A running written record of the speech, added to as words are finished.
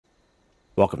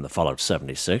Welcome to Fallout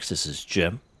 76. This is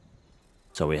Jim.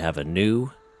 So we have a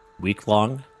new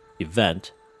week-long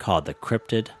event called the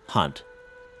Cryptid Hunt.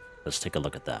 Let's take a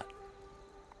look at that.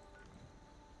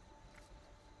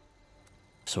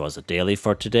 So as a daily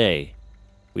for today,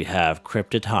 we have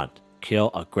Cryptid Hunt. Kill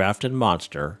a Grafton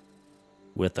Monster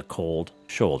with a cold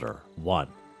shoulder. 1.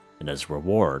 And as a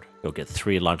reward, you'll get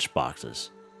 3 lunch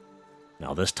boxes.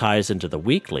 Now this ties into the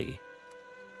weekly.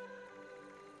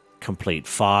 Complete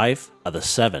 5 of the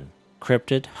 7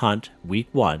 Cryptid Hunt Week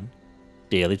 1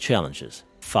 daily challenges.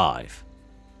 5.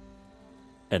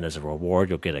 And as a reward,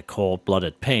 you'll get a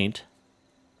cold-blooded paint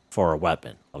for a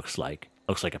weapon. Looks like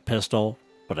a pistol,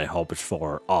 but I hope it's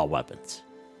for all weapons.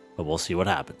 But we'll see what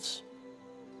happens.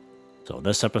 So in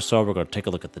this episode, we're going to take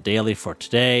a look at the daily for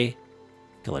today.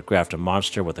 Kill a Grafton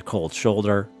Monster with a cold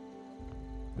shoulder.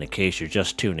 And in case you're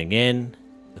just tuning in,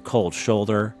 the cold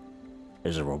shoulder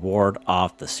is a reward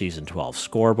off the Season 12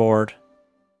 scoreboard.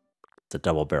 It's a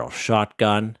double-barrel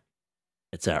shotgun.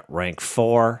 It's at rank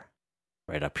 4,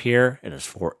 right up here, and it's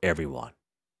for everyone.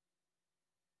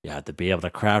 You have to be able to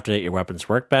craft it at your weapons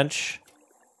workbench.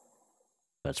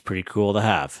 That's pretty cool to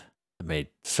have. I made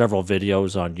several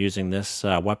videos on using this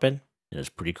weapon, and it's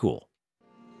pretty cool.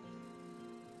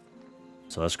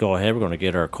 So let's go ahead. We're going to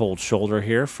get our cold shoulder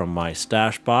here from my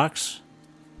stash box.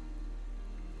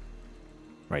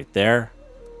 Right there.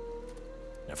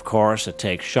 And of course, it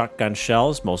takes shotgun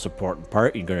shells. Most important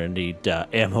part, you're going to need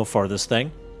ammo for this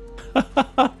thing.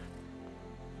 All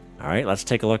right, let's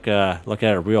take a look at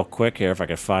it real quick here if I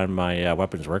can find my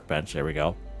weapons workbench. There we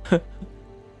go. So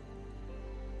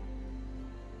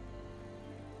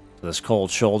this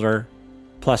cold shoulder,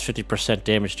 plus 50%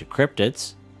 damage to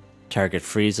cryptids. Target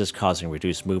freezes, causing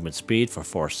reduced movement speed for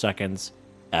 4 seconds.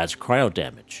 Adds cryo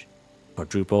damage.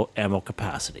 Quadruple ammo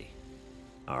capacity.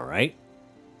 Alright.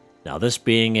 Now this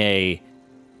being a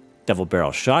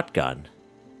double-barrel shotgun,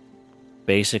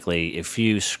 basically if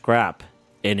you scrap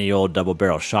any old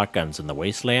double-barrel shotguns in the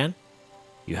wasteland,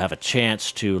 you have a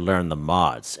chance to learn the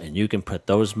mods. And you can put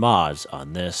those mods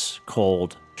on this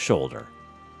cold shoulder.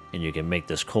 And you can make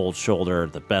this cold shoulder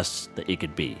the best that it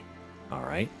could be.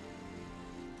 Alright.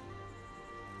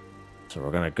 So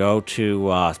we're going to go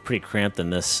to, it's pretty cramped in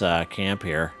this camp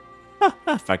here.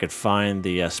 If I could find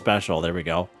the special, there we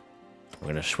go. We're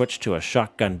going to switch to a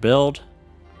shotgun build.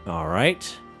 All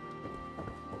right.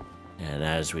 And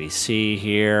as we see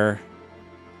here,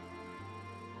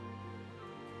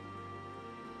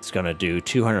 it's going to do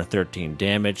 213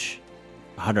 damage,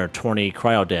 120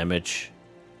 cryo damage,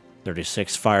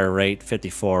 36 fire rate,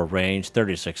 54 range,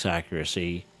 36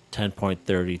 accuracy,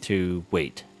 10.32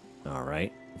 weight. All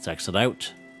right. Let's exit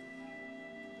out.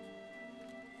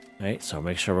 Right, so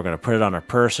make sure we're going to put it on our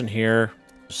person here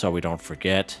so we don't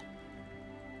forget.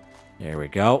 There we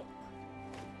go.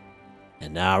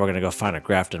 And now we're going to go find a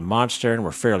Grafton Monster, and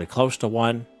we're fairly close to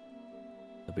one.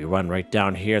 It'll be run right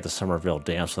down here at the Somerville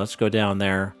Dam, so let's go down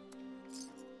there.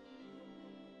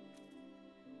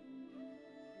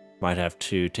 Might have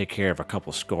to take care of a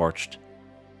couple scorched.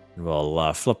 And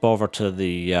we'll flip over to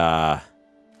the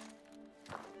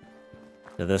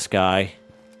to this guy.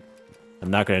 I'm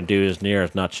not going to do as near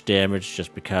as much damage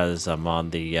just because I'm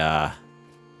on the, oh,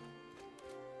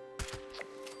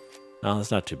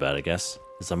 that's not too bad, I guess.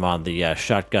 Because I'm on the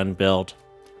shotgun build.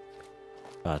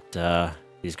 But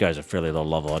these guys are fairly low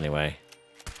level anyway.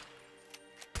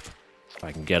 If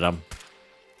I can get them.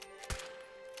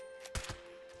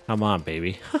 Come on,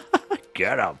 baby.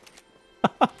 Get them.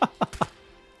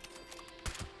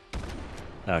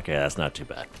 Okay, that's not too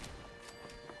bad.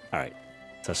 Alright.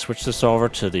 So switch this over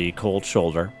to the cold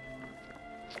shoulder.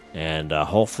 And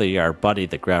hopefully our buddy,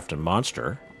 the Grafton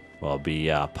Monster, will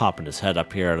be popping his head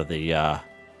up here out of the,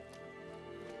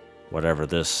 whatever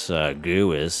this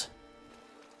goo is.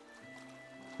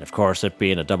 And of course, it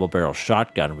being a double-barrel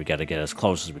shotgun, we got to get as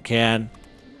close as we can.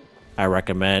 I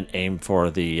recommend aim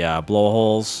for the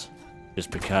blowholes,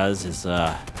 just because it's,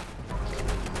 there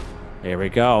we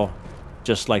go.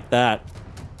 Just like that.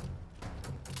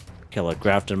 Kill a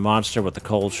Grafton Monster with the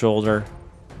cold shoulder.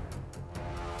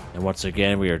 And once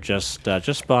again, we are just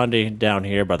spawning down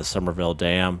here by the Somerville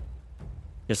Dam.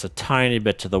 Just a tiny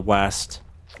bit to the west.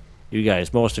 You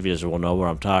guys, most of you will know where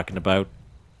I'm talking about.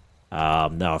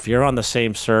 Now, if you're on the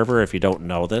same server, if you don't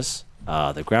know this,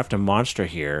 the Grafton Monster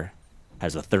here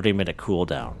has a 30-minute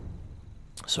cooldown.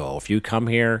 So if you come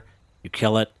here, you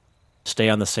kill it, stay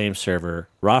on the same server,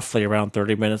 roughly around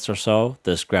 30 minutes or so,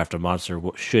 this Grafton Monster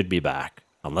should be back.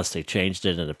 Unless they changed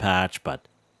it in a patch, but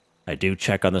I do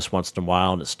check on this once in a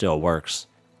while and it still works.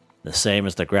 The same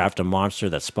as the Grafton Monster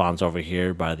that spawns over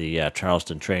here by the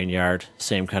Charleston train yard.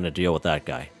 Same kind of deal with that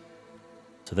guy.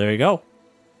 So there you go.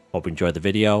 Hope you enjoyed the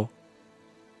video.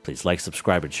 Please like,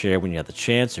 subscribe, and share when you have the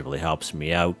chance. It really helps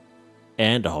me out.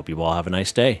 And I hope you all have a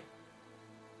nice day.